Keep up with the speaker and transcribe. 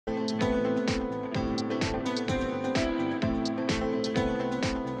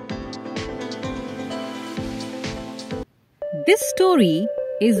This story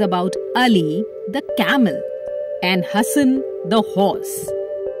is about Ali the camel and Hasan the horse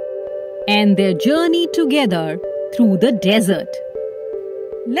and their journey together through the desert.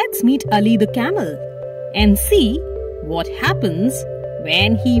 Let's meet Ali the camel and see what happens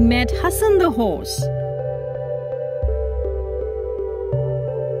when he met Hasan the horse.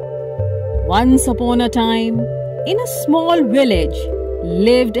 Once upon a time, in a small village,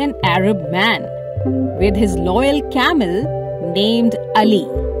 lived an Arab man with his loyal camel named Ali.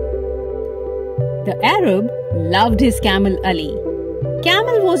 The Arab loved his camel Ali.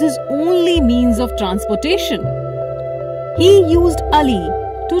 Camel was his only means of transportation. He used Ali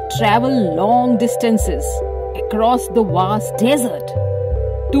to travel long distances across the vast desert,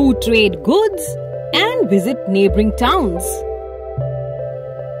 to trade goods and visit neighboring towns.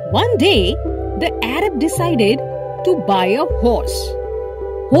 One day, the Arab decided to buy a horse,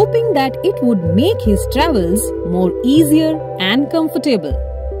 hoping that it would make his travels more easier and comfortable.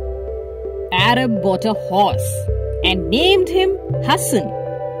 Arab bought a horse and named him Hasan.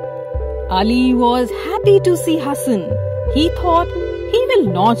 Ali was happy to see Hasan. He thought he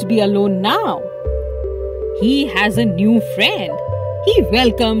will not be alone now. He has a new friend. He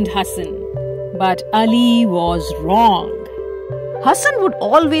welcomed Hasan. But Ali was wrong. Hasan would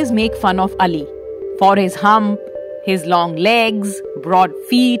always make fun of Ali for his hump, his long legs, broad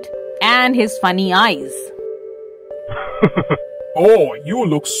feet, and his funny eyes. Oh, you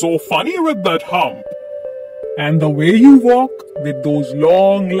look so funny with that hump. And the way you walk with those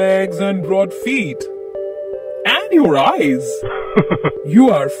long legs and broad feet. And your eyes. You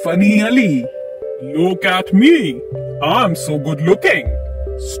are funny, Ali. Look at me. I'm so good looking,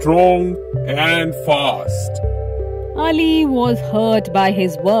 strong and fast. Ali was hurt by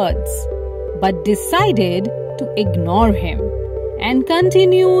his words, but decided to ignore him and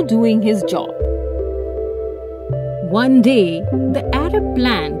continue doing his job. One day, the Arab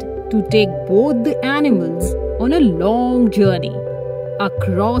planned to take both the animals on a long journey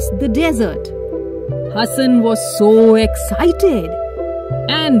across the desert. Hasan was so excited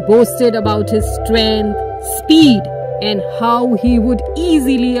and boasted about his strength, speed, and how he would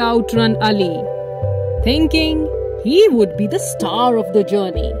easily outrun Ali, thinking he would be the star of the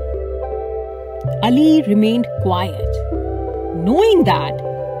journey. Ali remained quiet, knowing that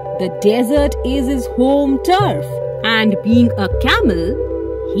the desert is his home turf, and being a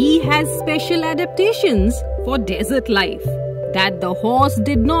camel, he has special adaptations for desert life that the horse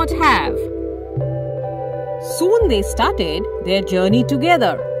did not have. Soon they started their journey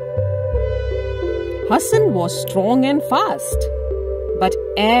together. Hasan was strong and fast, but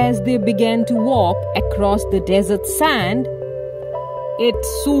as they began to walk across the desert sand, it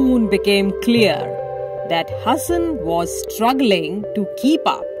soon became clear that Hasan was struggling to keep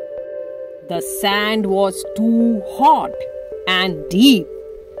up. The sand was too hot and deep.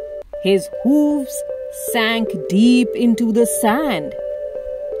 His hooves sank deep into the sand,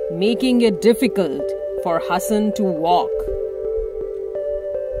 making it difficult for Hasan to walk.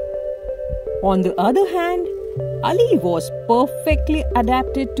 On the other hand, Ali was perfectly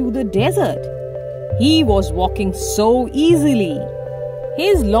adapted to the desert. He was walking so easily.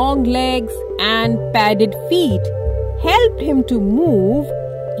 His long legs and padded feet helped him to move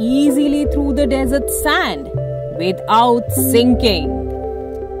easily through the desert sand without sinking.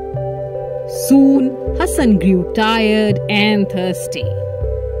 Soon, Hasan grew tired and thirsty.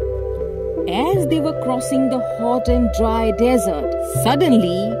 As they were crossing the hot and dry desert,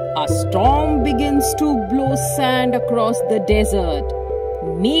 suddenly a storm begins to blow sand across the desert,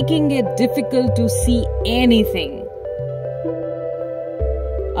 making it difficult to see anything.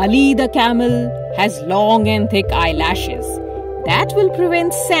 Ali the camel has long and thick eyelashes that will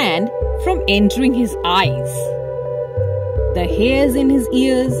prevent sand from entering his eyes. The hairs in his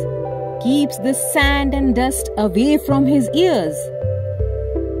ears keeps the sand and dust away from his ears,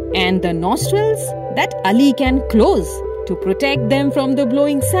 and the nostrils that Ali can close to protect them from the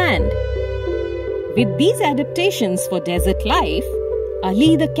blowing sand. With these adaptations for desert life,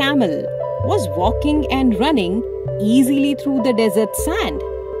 Ali the camel was walking and running easily through the desert sand.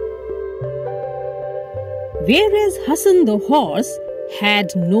 Whereas Hasan the horse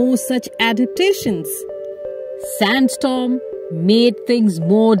had no such adaptations. Sandstorm made things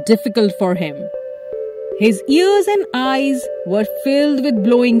more difficult for him. His ears and eyes were filled with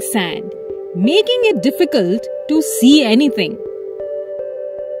blowing sand, making it difficult to see anything.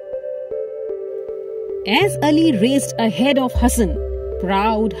 As Ali raced ahead of Hasan,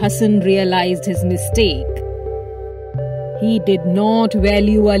 proud Hasan realized his mistake. He did not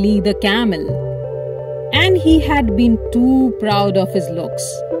value Ali the camel, and he had been too proud of his looks.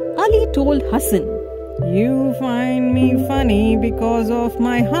 Ali told Hasan You find me funny because of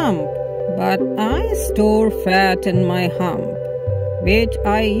my hump, but I store fat in my hump, which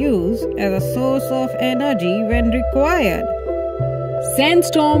I use as a source of energy when required.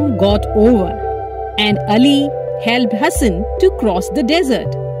 Sandstorm got over, and Ali helped Hasan to cross the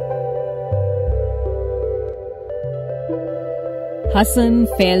desert. Hasan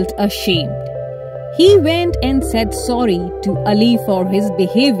felt ashamed. He went and said sorry to Ali for his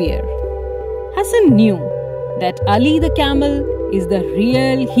behavior. Hasan knew that Ali the camel is the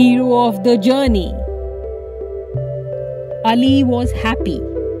real hero of the journey. Ali was happy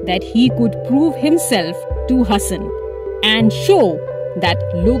that he could prove himself to Hasan and show that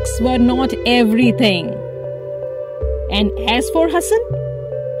looks were not everything. And as for Hasan,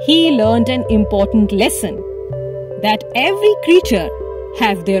 he learned an important lesson, that every creature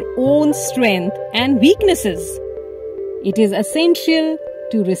have their own strength and weaknesses. It is essential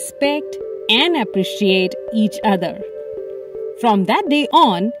to respect and appreciate each other. From that day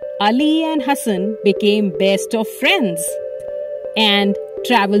on, Ali and Hasan became best of friends and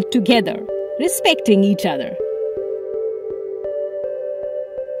traveled together, respecting each other.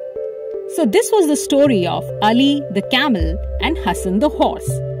 So this was the story of Ali the camel and Hasan the horse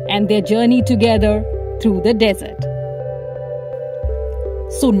and their journey together through the desert.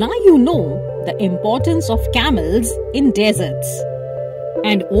 So now you know the importance of camels in deserts,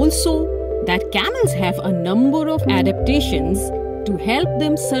 and also that camels have a number of adaptations to help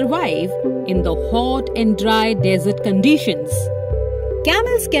them survive in the hot and dry desert conditions.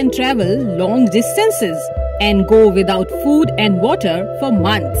 Camels can travel long distances and go without food and water for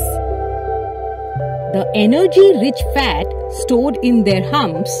months. The energy-rich fat stored in their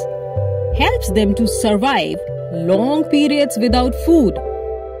humps helps them to survive long periods without food.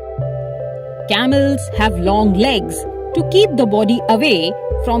 Camels have long legs to keep the body away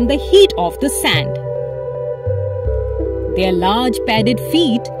from the heat of the sand. Their large padded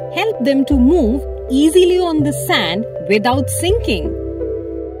feet help them to move easily on the sand without sinking.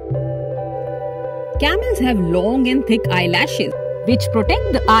 Camels have long and thick eyelashes which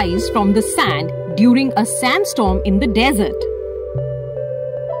protect the eyes from the sand during a sandstorm in the desert.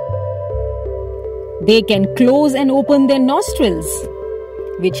 They can close and open their nostrils,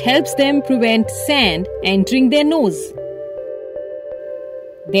 which helps them prevent sand entering their nose.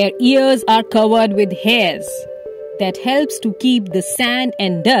 Their ears are covered with hairs that helps to keep the sand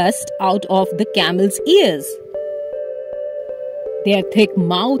and dust out of the camel's ears. Their thick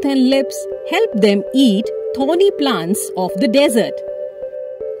mouth and lips help them eat thorny plants of the desert.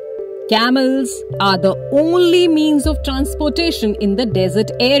 Camels are the only means of transportation in the desert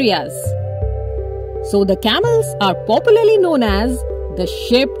areas. So the camels are popularly known as the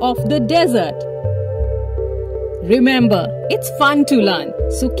ship of the desert. Remember, it's fun to learn,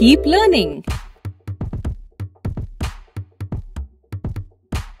 so keep learning.